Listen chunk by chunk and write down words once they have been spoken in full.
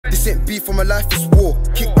This ain't beef, for my life is war.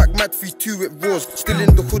 Kick back mad 3-2, it roars. Still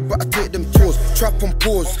in the hood, but I take them tours. Trap on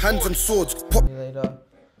pause, hands on swords. Pop. Later.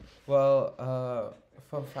 Well,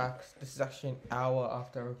 fun facts. This is actually an hour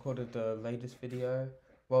after I recorded the latest video.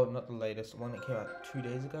 Well, not the latest, the one that came out 2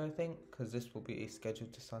 days ago, I think, because this will be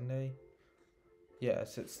scheduled to Sunday. Yeah,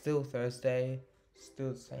 so it's still Thursday,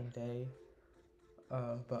 still the same day.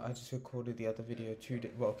 But I just recorded the other video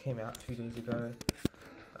came out 2 days ago.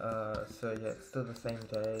 So yeah, it's still the same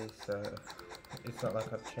day, so it's not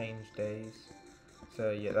like I've changed days. So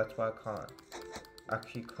yeah, that's why I can't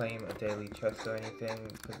actually claim a daily chest or anything,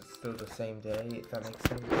 because it's still the same day, if that makes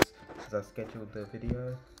sense, because I scheduled the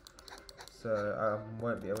video. So I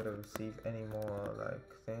won't be able to receive any more like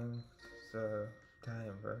things. So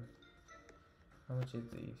damn, bro, how much is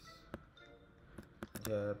these?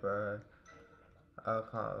 Yeah, bro, I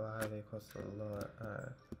can't lie, they cost a lot.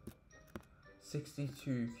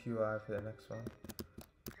 62 QI for the next one.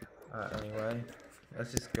 Anyway,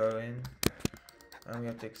 let's just go in. And we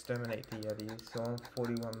have to exterminate the Yetis. So I'm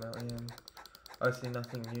 41 million. Obviously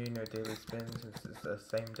nothing new, no daily spins, it's the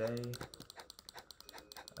same day.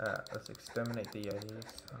 Let's exterminate the Yetis.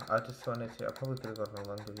 I just wanted to, I probably could have gotten a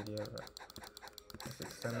longer video, but let's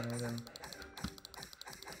exterminate them.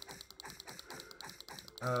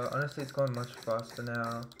 Honestly, it's going much faster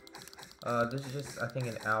now. This is just, I think,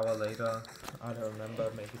 an hour later. I don't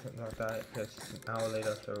remember, maybe something like that. Yeah, it's just an hour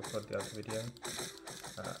later after I record the other video.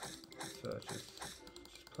 So let's just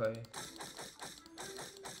play.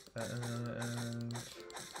 And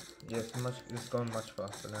yeah, it's going much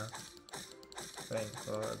faster now. Thank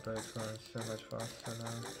God, bro, it's going so much faster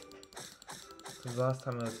now. Because last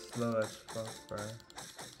time it was slow as fuck, bro.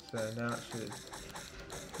 So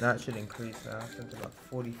now it should increase now. It's about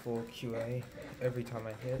 44 QA every time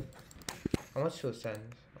I hit. How much will it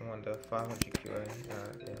send? I wonder. 500 QA.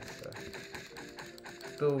 Yeah, so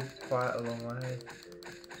still quite a long way.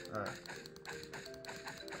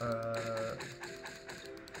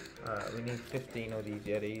 We need 15 of these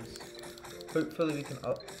Yetis. Hopefully we can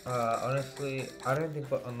honestly, I don't think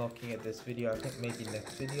we're unlocking it this video. I think maybe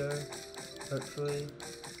next video. Hopefully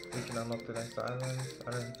we can unlock the next island.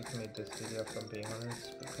 I don't think we can make this video, if I'm being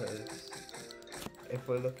honest, because if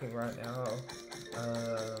we're looking right now,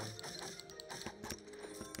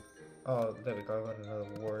 oh, there we go, I got another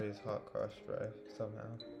Warrior's Heart Crush, bro,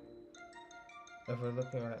 somehow. If we're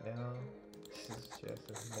looking right now, this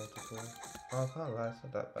is multiple. Oh, I can't lie, it's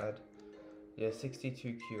not that bad. Yeah,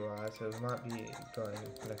 62 QI, so we might be going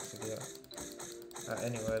next video.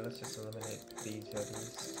 Anyway, let's just eliminate these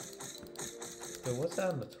Yetis. Yo, what's that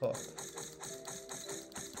on the top?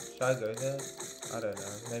 Should I go there? I don't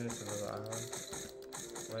know, maybe it's another island.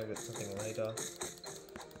 Maybe it's something later.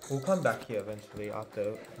 We'll come back here eventually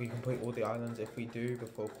after we complete all the islands, if we do,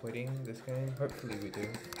 before quitting this game. Hopefully we do.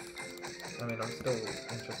 I mean, I'm still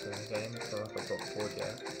interested in the game, so like I've got bored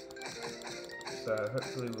yet. So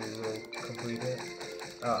hopefully we will complete it,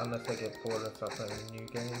 unless I get bored and start playing a new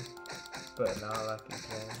game. But now I like this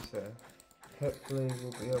game, so hopefully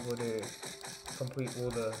we'll be able to complete all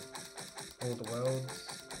the worlds.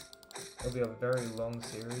 It'll be a very long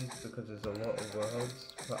series because there's a lot of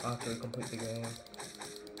worlds. But after we complete the game,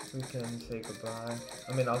 we can say goodbye.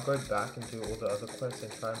 I mean, I'll go back and do all the other quests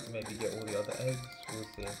and try and maybe get all the other eggs. We'll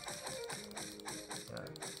see.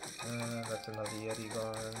 That's another Yeti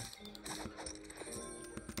gone.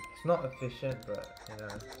 It's not efficient, but you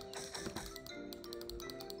know.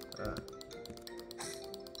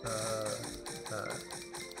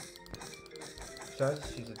 Should I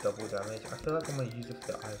just use a double damage? I feel like I'm gonna use it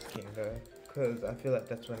for the Ice King though, because I feel like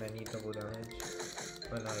that's when I need double damage,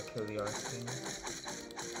 when I kill the Ice King.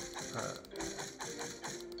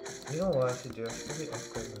 You know what I should do? I should probably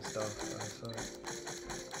upgrade my stuff, honestly.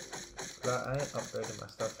 Like, I ain't upgraded my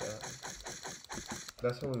stuff yet.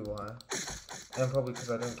 That's probably why. And probably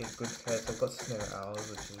because I don't get good pets. I've got Snare Owls,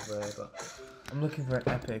 which is rare, but I'm looking for an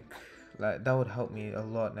epic. Like, that would help me a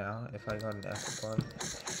lot now if I got an epic one.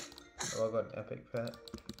 Or I got an epic pet.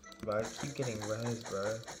 But I keep getting rares,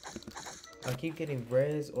 bro. I keep getting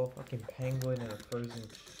rares or fucking penguin and a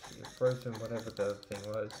frozen whatever the thing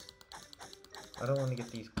was. I don't want to get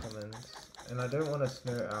these commons. And I don't want a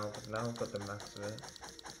Snare Owl, but now I've got the max of it.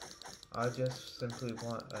 I just simply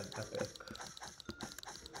want an epic.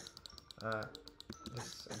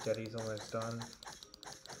 This Jetty's almost done.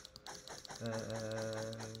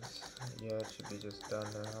 And yeah, it should be just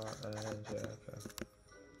done now. And yeah, okay.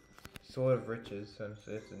 Sword of Riches, and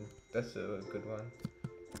that's a good one.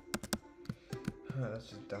 Let's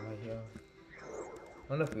just die here. I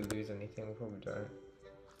don't know if we lose anything, we probably don't.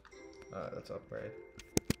 Let's upgrade.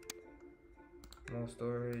 More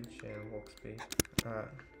storage and walk speed.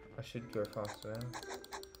 I should go faster now.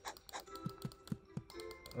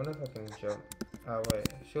 I wonder if I can jump. Oh wait,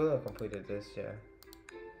 surely I completed this, yeah.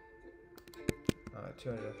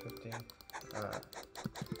 250.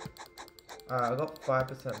 I got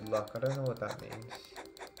 5% luck. I don't know what that means.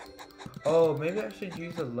 Oh, maybe I should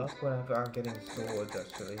use the luck whenever I'm getting swords.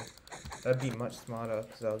 Actually, that'd be much smarter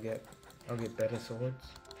because I'll get better swords.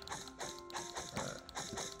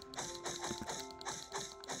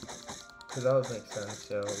 Because that would make sense.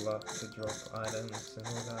 Yeah, luck to drop items and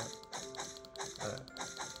all that.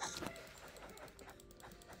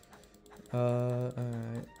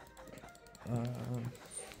 Alright.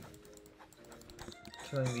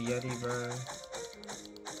 Killing the Yeti, bro.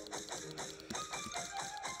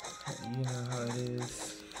 You know how it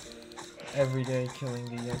is. Every day killing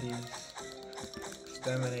the Yetis.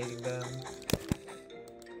 Exterminating them.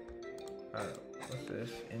 What's this?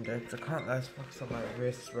 Index. I can't last fox on my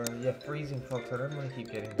wrist, bro. Yeah, freezing fox. I don't want to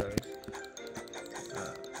keep getting those.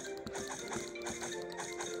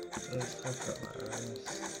 It's fucked up my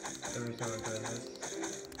wrist. Every time I'm doing this.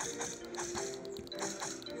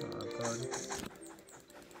 Oh god.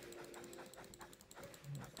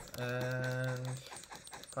 And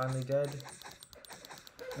finally dead.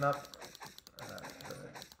 Nope.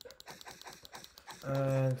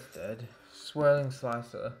 And dead. Swirling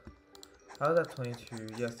slicer. How's that 22?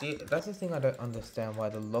 Yeah, see, that's the thing I don't understand, why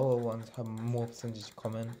the lower ones have more percentage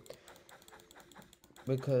common.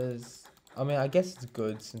 Because, I mean, I guess it's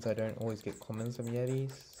good since I don't always get commons from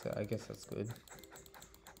Yetis, so I guess that's good.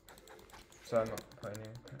 So I'm not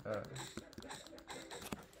complaining.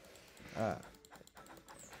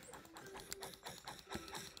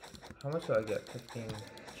 How much do I get? 15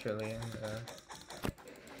 trillion.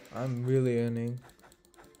 I'm really earning.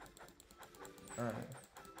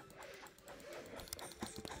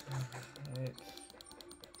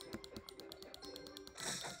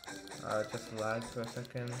 Just lagged for a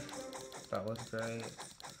second. That was great.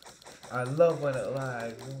 I love when it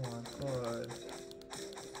lags. Oh my god.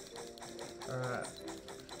 Alright.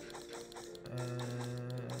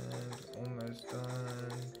 And almost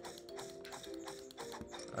done.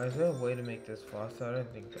 Is there a way to make this faster? I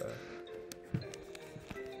don't think so.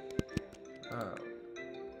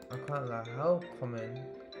 I can't lie. How common?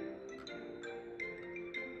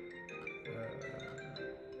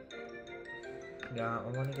 Yeah, I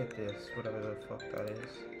want to get this, whatever the fuck that is.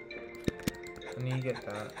 I need to get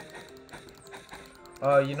that.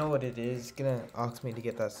 Oh, you know what it is? It's gonna ask me to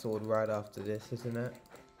get that sword right after this, isn't it?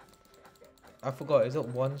 I forgot, is it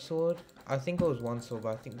one sword? I think it was one sword, but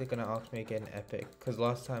I think they're gonna ask me to get an epic. Because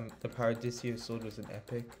last time, the Paradisio sword was an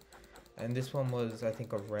epic. And this one was, I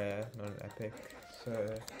think, a rare, not an epic. So,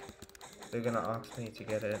 they're gonna ask me to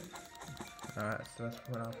get it. Alright, so that's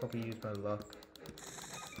when I'll probably use my luck.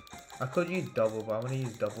 I could use double, but I want to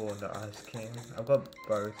use double on the Ice King. I've got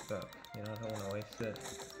both, but you know, I don't want to waste it.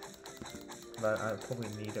 But I probably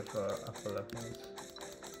need it for upper levels.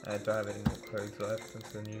 I don't have any more codes left since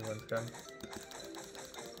the new one's gone.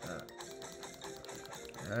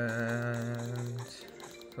 And it's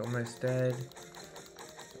almost dead.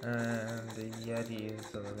 And the Yeti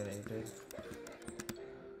is eliminated.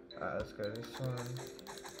 Let's go this one.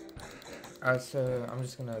 So I'm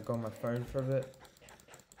just gonna go on my phone for a bit.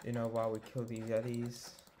 You know, while we kill these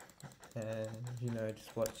Yetis, and you know,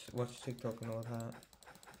 just watch TikTok and all that.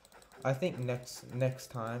 I think next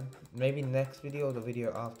time, maybe next video or the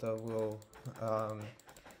video after, we'll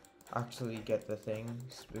actually get the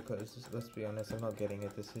things, because let's be honest, I'm not getting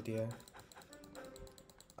it this video.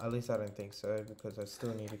 At least I don't think so, because I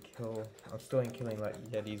still need to kill. I'm still killing like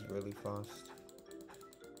Yetis really fast.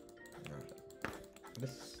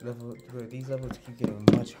 This level, bro, these levels keep getting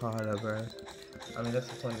much harder, bro. I mean, that's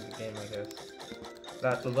the point of the game, I guess.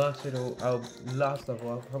 Like, the last video, last level,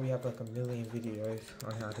 I'll probably have like 1,000,000 videos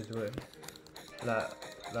on how to do it. Like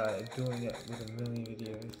doing it with 1,000,000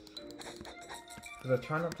 videos. Because I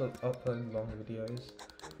try not to upload long videos.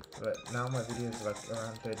 But now my videos are like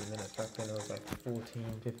around 30 minutes. Back then it was like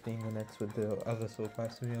 14-15 minutes with the other sword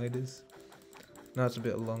fight simulators. Now it's a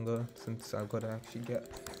bit longer since I've got to actually get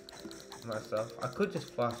myself. I could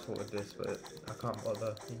just fast forward this, but I can't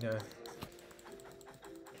bother, you know.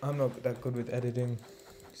 I'm not that good with editing,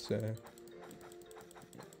 so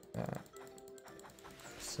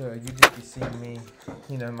you just be seeing me,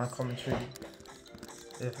 you know, my commentary.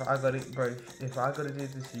 If I gotta do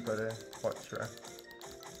this, you gotta watch, right?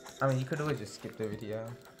 I mean, you could always just skip the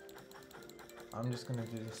video. I'm just gonna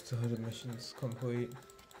do this till the mission's complete.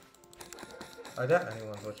 I doubt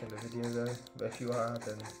anyone's watching the video though, but if you are,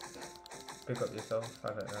 then pick up yourself. I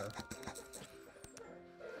don't know.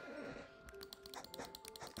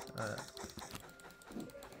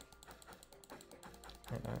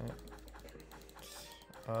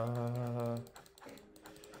 Alright.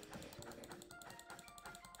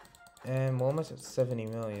 And we're almost at 70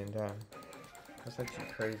 million, damn. That's actually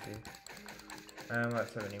crazy. And we're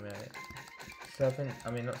at 70 million.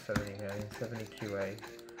 Not 70 million, 70 QA.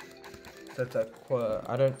 So it's like,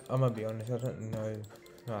 I'm gonna be honest, I don't know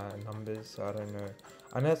numbers, so I don't know.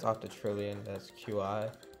 I know it's after trillion, there's QI.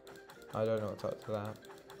 I don't know what's up to that.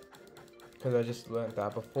 Because I just learned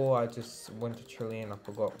that before, I just went to trillion, I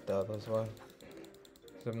forgot what the others were.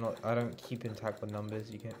 So I don't keep intact with numbers,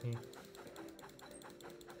 you get me?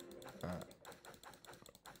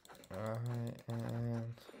 Alright,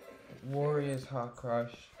 and Warriors Heart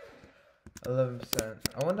Crush, 11%.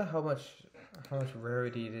 I wonder how much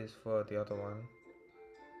rarity it is for the other one.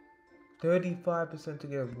 35% to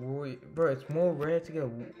get a Warrior. Bro, it's more rare to get a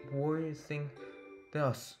Warriors thing than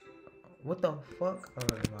us. What the fuck? Oh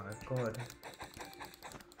my god.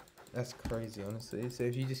 That's crazy, honestly. So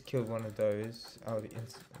if you just killed one of those, I would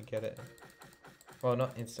instantly get it. Well,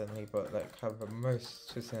 not instantly, but like have the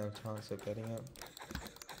most percent chance of getting it.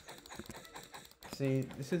 See,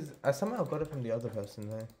 this is... I somehow got it from the other person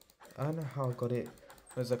though. I don't know how I got it.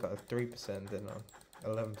 It was like a 3%, then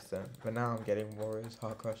 11%. But now I'm getting Warriors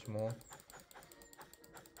Heart Crush more.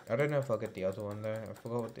 I don't know if I'll get the other one though. I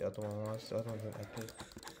forgot what the other one was. The other one's an active.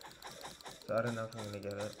 So I don't know if I'm gonna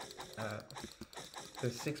get it.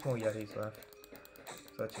 There's 6 more Yetis left.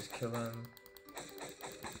 So let's just kill them.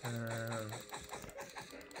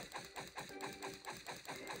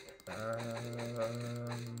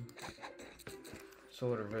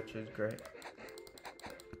 Sword of Riches, great.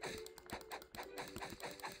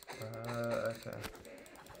 Okay.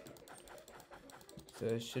 So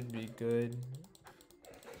it should be good.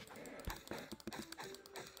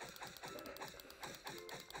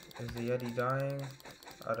 Is the Yeti dying?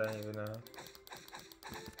 I don't even know.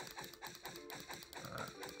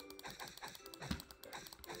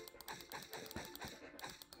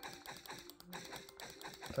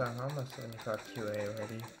 Damn, how am I 75 QA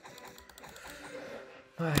already?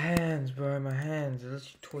 My hands, bro, my hands. It's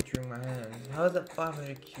literally torturing my hands. How is that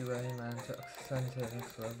 500 QA, man, to ascend to the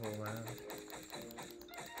next level, man?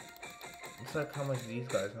 It's like how much these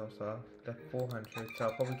guys also are. They're 400, so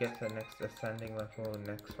I'll probably get to the next ascending level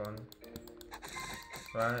next one.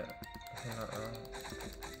 Right? If I'm not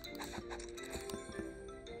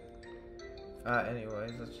wrong.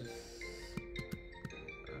 Anyways, let's just...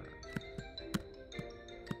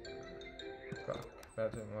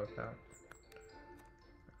 that didn't work out.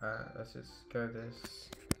 Let's just go this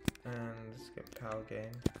and let's get power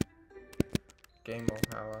gain. Gain more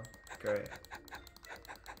power. Great.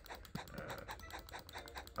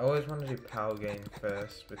 I always want to do power gain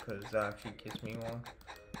first because that actually gives me more.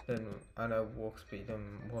 Then I know walk speed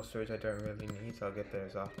and more storage I don't really need, so I'll get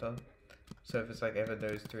those after. So if it's like ever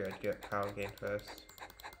those 3, I'd get power gain first.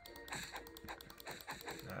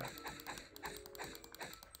 Okay.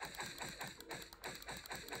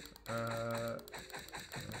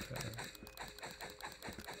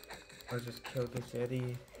 I'll just kill this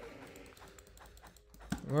Yeti.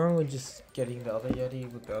 Wrong with just getting the other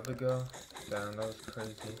Yeti with the other girl. Damn, that was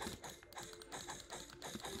crazy.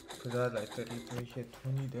 Cause I had like 33, she had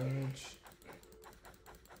 20 damage.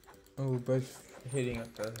 Oh, we're both hitting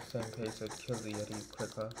at the same pace, so kill the Yeti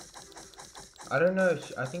quicker. I don't know,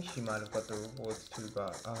 I think she might have got the rewards too,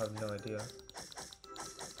 but I have no idea.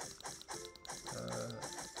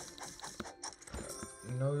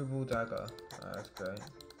 Noble Dagger, that's great.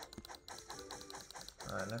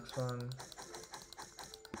 Alright, next one.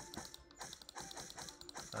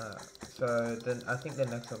 So then I think the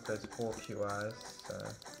next upgrade is 4 QIs, so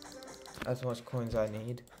as much coins I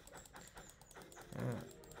need.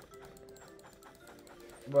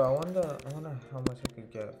 Well, I wonder how much I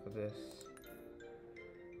could get for this.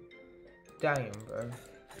 Damn, bro.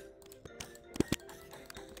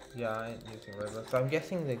 Yeah, I ain't using Robux. So I'm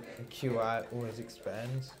guessing the QI always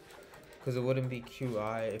expands, because it wouldn't be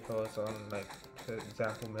QI if I was on, like, for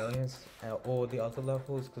example, millions or the other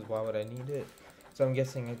levels, because why would I need it? So I'm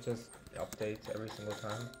guessing it just updates every single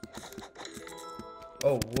time.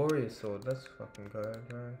 Oh, Warrior Sword, let's fucking go,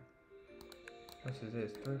 bro. How much is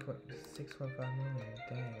this? 6.5 million,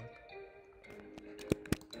 dang.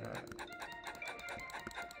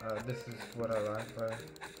 This is what I like, bro.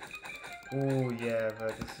 Oh yeah, bro,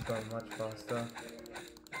 this is going much faster.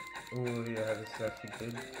 Oh yeah, this is actually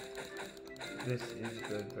good. This is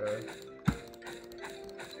good, bro.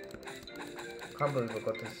 Can't believe I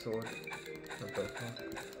got this sword. What the fuck?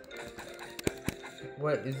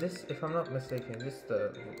 Wait, is this, if I'm not mistaken, is this the,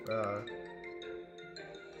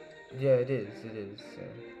 yeah, it is, yeah.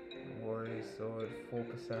 Warrior Sword,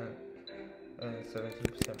 4%.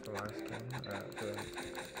 17% from Ice King. Good.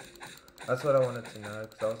 That's what I wanted to know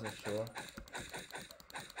because I wasn't sure.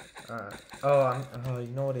 Oh, you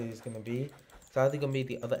know what it is gonna be? It's either gonna be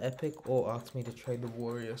the other epic or ask me to trade the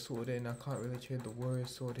warrior sword in. I can't really trade the warrior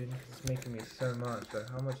sword in because it's making me so much. Like,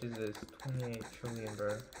 how much is this? 28 trillion,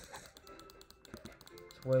 bro.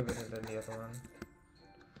 It's way better than the other one.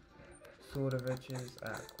 Sword of Riches.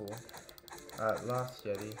 Cool. Last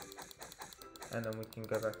Yeti. And then we can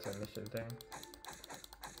go back to the mission thing.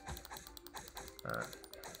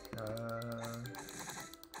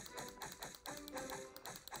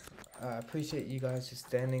 I appreciate you guys just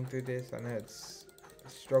standing through this. I know it's a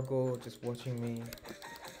struggle just watching me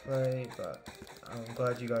play, but I'm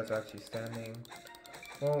glad you guys are actually standing.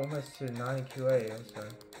 Well, almost to 90 QA also,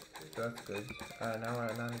 so that's good. Now we're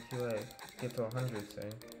at 90 QA, get to 100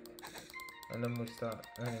 soon, and then we start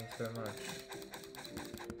earning so much.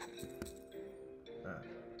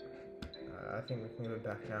 I think we can go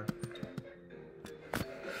back now.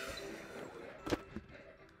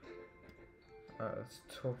 Let's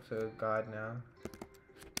talk to a guide now.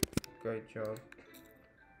 Great job.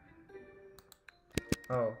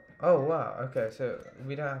 Oh wow, okay, so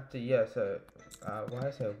we don't have to, why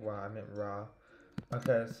I said wow, I meant raw.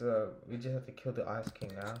 Okay, so we just have to kill the Ice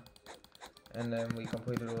King now. And then we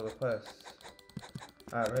completed all the quests.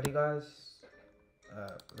 Ready guys?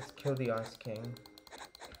 Let's kill the Ice King.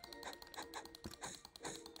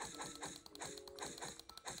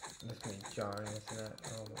 This is me jarring, isn't it?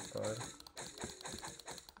 Oh my god.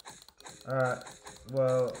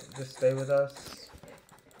 Well, just stay with us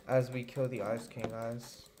as we kill the Ice King,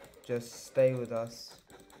 guys. Just stay with us.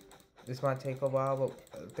 This might take a while, but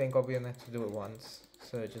I think I'll be able to do it once.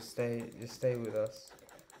 So just stay with us.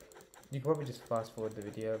 You can probably just fast forward the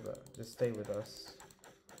video, but just stay with us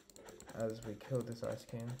as we kill this Ice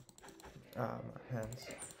King. My hands.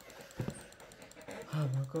 Oh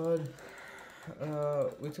my god.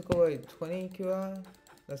 We took away 20 QI.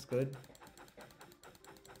 That's good.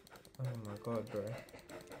 Oh my god, bro.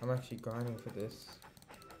 I'm actually grinding for this.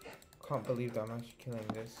 Can't believe that I'm actually killing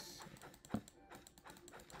this.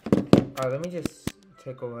 Alright, let me just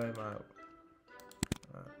take away my...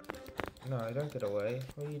 No, don't get away.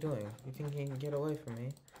 What are you doing? You think you can get away from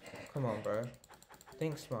me? Come on, bro.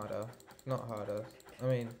 Think smarter, not harder. I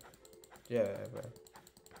mean, yeah, bro.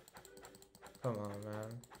 Come on,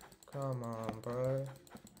 man. Come on, bro.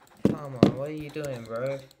 Come on, what are you doing,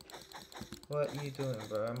 bro? What are you doing,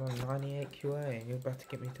 bro? I'm on 98 QA and you're about to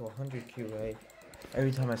get me to 100 QA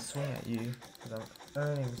every time I swing at you. Because I'm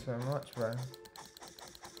earning so much, bro.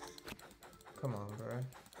 Come on, bro.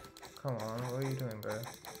 Come on, what are you doing, bro?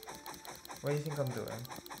 What do you think I'm doing?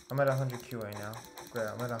 I'm at 100 QA now. Great,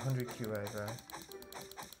 I'm at 100 QA, bro.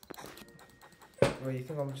 What, you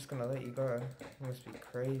think I'm just gonna let you go? You must be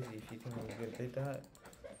crazy if you think I'm gonna do that.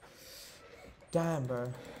 Damn,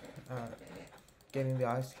 bro. Getting the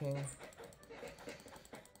Ice King.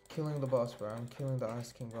 Killing the boss, bro. I'm killing the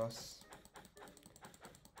Ice King boss.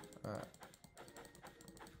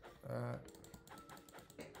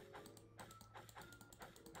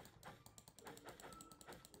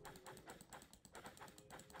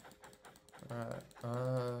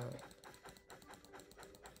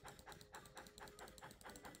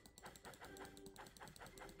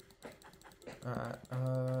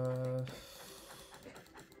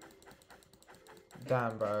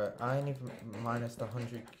 Damn, bro. I ain't even minus the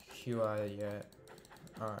 100 QI yet.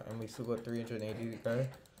 Alright, and we still got 380 to go.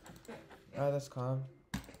 Alright, that's calm.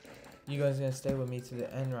 You guys gonna stay with me to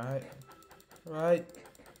the end, right? Right?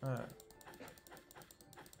 Alright.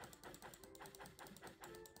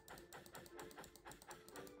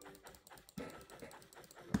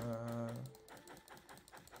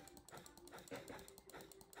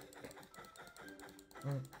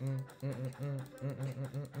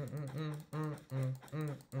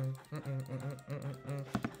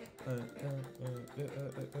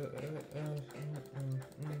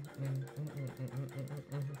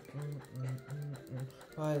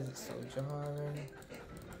 Why is it so jarring?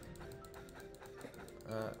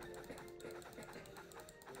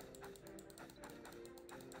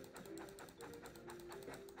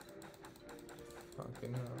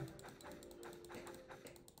 Fucking hell.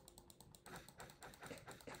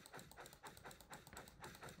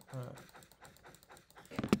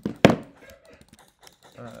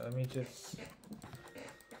 Let me just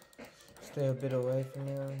stay a bit away from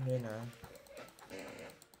you, you know.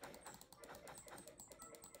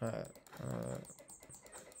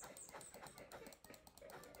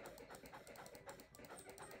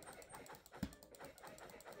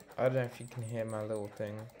 I don't know if you can hear my little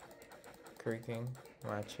thing creaking,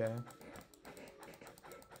 my chair.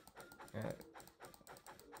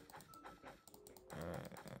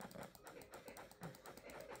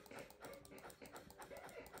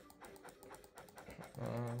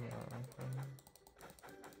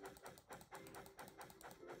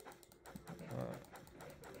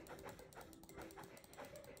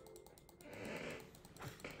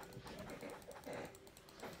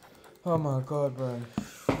 Oh my god, bro.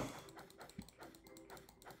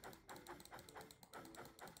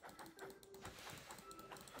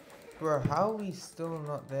 Bro, how are we still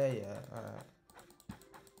not there yet? Alright.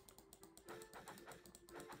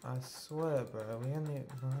 I swear, bro, we only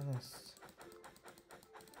minus.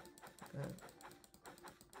 Alright.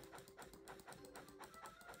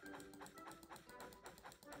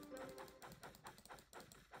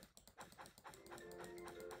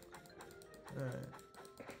 Alright.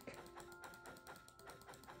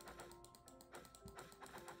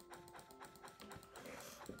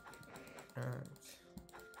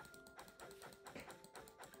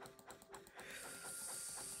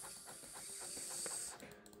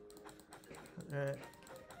 Alright.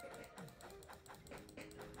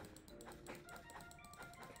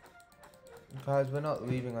 Guys, we're not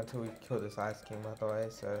leaving until we kill this Ice King, by the way,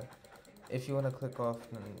 so if you want to click off,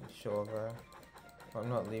 then sure, bro. But I'm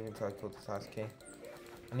not leaving until I kill this Ice King.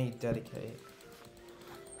 I need dedicate.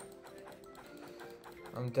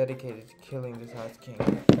 I'm dedicated to killing this Ice King.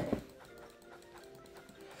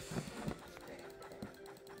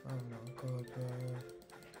 Oh my god, bro.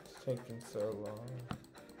 It's taking so long.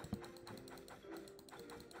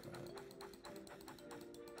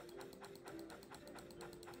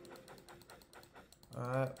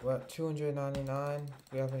 Alright, we're at 299.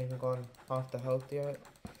 We haven't even gone half the health yet.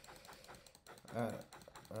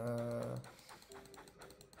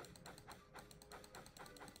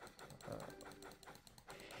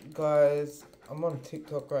 Guys, I'm on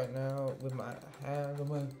TikTok right now with my hand on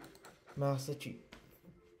my mouse, literally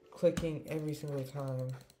clicking every single time.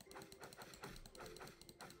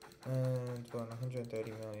 And we're on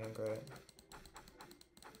 130 million, great.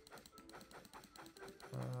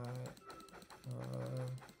 Alright.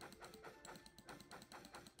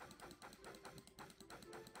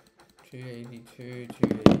 282,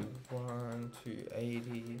 281,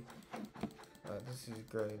 280. This is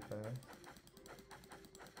great, man.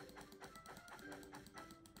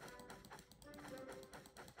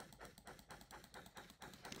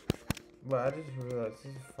 But I just realized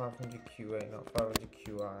this is 500 QA, not 500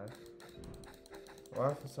 QI.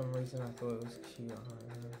 Why for some reason I thought it was QI.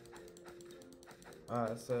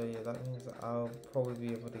 Alright, so yeah, that means I'll probably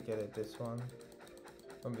be able to get it this one.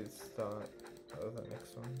 Maybe the start of the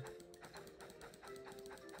next one.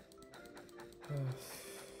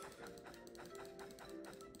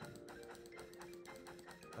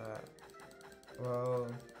 Well,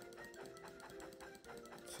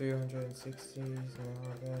 260s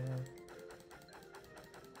now there.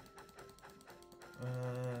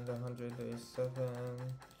 And 137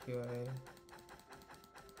 QA.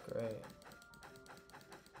 Great.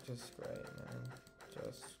 Just great, man.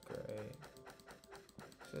 Just great.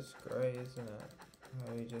 Just great, isn't it?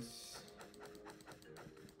 How we just...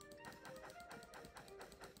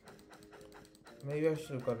 Maybe I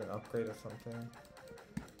should have got an upgrade or something.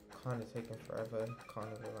 Kinda taking forever, can't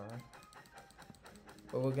even lie.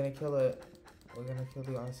 But we're gonna kill it. We're gonna kill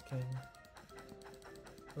the Ice King.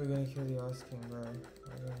 We're gonna kill the Ice King, bro.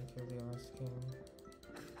 We're gonna kill the Ice King.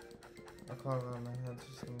 I can't lie, my hands are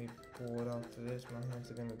just gonna be bored after this. My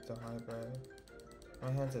hands are gonna die, bro.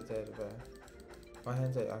 My hands are dead, bro. My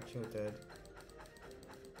hands are actually dead.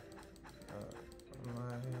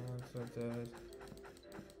 My hands are dead.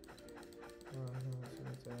 My hands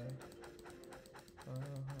are dead. My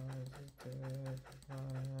hands are dead. My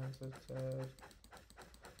hands are dead.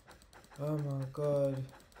 Oh my god.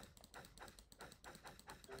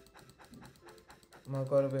 Oh my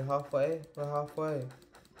god, are we halfway? We're halfway.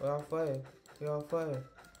 We're halfway. We're halfway.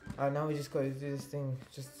 Alright, now we just gotta do this thing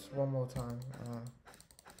just one more time. Oh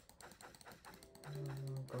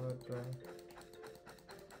my god, bro.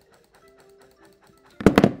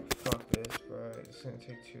 Fuck this, bro. It's gonna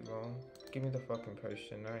take too long. Give me the fucking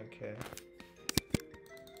potion. I don't care.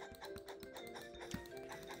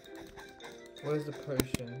 Where's the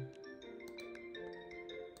potion?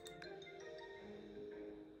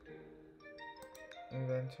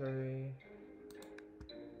 Inventory.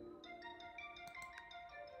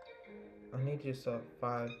 I need just a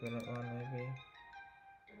 5-minute one, maybe.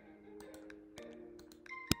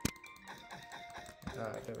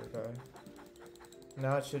 Alright, there we go.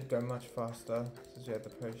 Now it should go much faster since we have the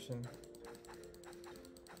potion.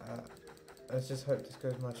 Let's just hope this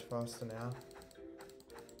goes much faster now.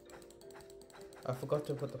 I forgot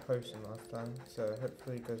to put the potion last time, so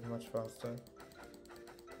hopefully it goes much faster.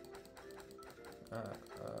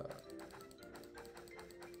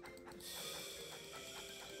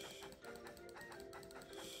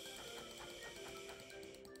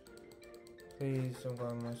 Please, I'm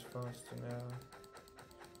going much faster now.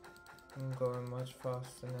 I'm going much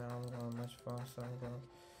faster now. I'm going much faster. I'm going.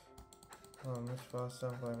 Going much faster,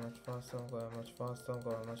 I'm going much faster, I'm going much faster, I'm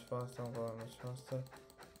going much faster, I'm going much faster.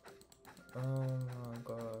 Oh my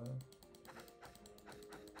god.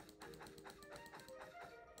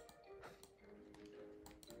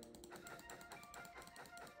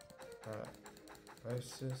 Alright,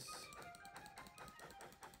 versus.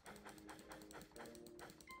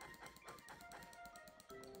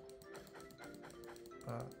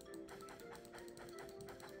 Alright.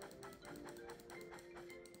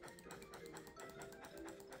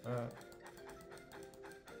 Alright.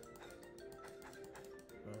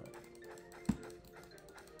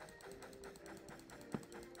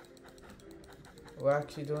 We're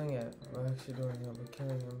actually doing it. We're actually doing it. We're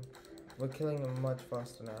killing him. We're killing him much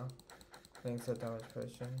faster now. Thanks to damage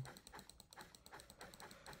potion.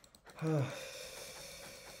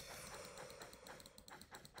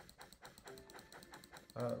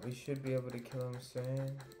 We should be able to kill him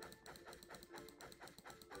soon.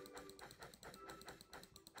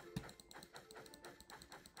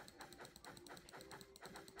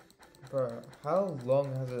 Bro, how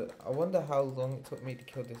long has it? I wonder how long it took me to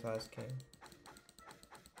kill this Ice King.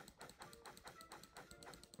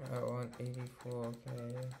 I want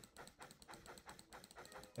 84k,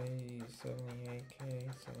 78k,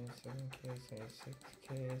 77k, 76k,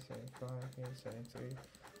 75k, 73,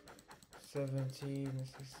 17,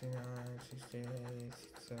 69, 68,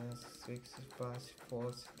 67, 65,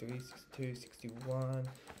 64, 63, 62, 61,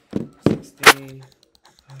 60.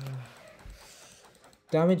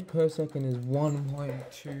 Damage per second is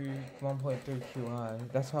 1.2, 1.3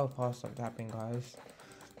 QI. That's how fast I'm tapping, guys.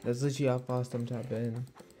 That's literally how fast I'm tapping.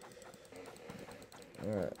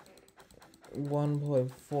 1.4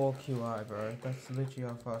 QI, bro. That's literally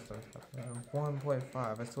how fast I'm tapping.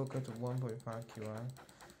 1.5. I still go to 1.5 QI.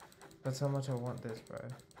 That's how much I want this, bro.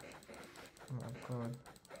 Oh my god.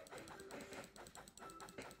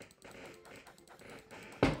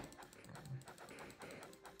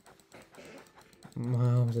 My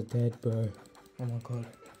arms are dead, bro. Oh my god.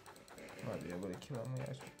 Might be able to kill him.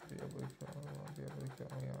 I should be able to kill him. I might be able to kill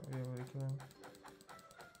him. I might be able to kill him.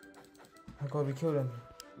 Oh god, we killed him.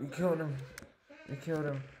 We killed him. We killed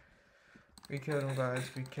him. We killed him, guys.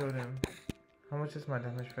 We killed him. How much has my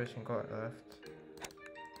damage potion got left?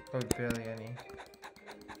 Oh, barely any.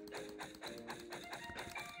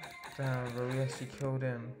 Damn, bro. We actually killed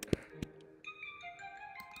him.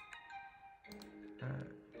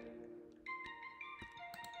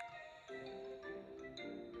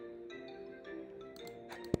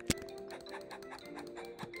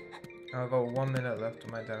 I've got 1 minute left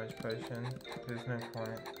of my damage potion. There's no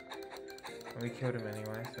point. And we killed him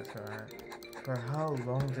anyway, so it's alright. Bro, how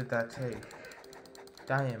long did that take?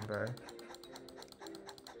 Damn, bro.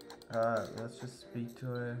 Let's just speak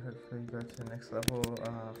to it. Hopefully go to the next level.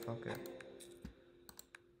 Fuck it.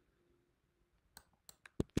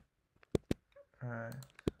 Alright.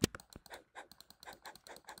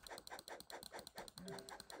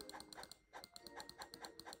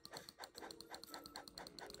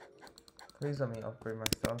 Please let me upgrade my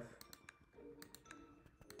stuff.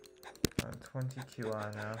 20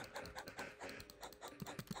 QI now.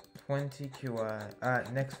 20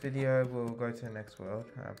 QI. Next video, we'll go to the next world.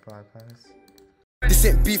 Bye, guys. This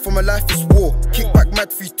ain't beef, for my life is war. Kick back mad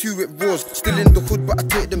 3-2 it roars. Still in the hood, but I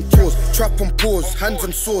take them tours. Trap on pause, hands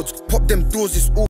on swords. Pop them doors, it's all.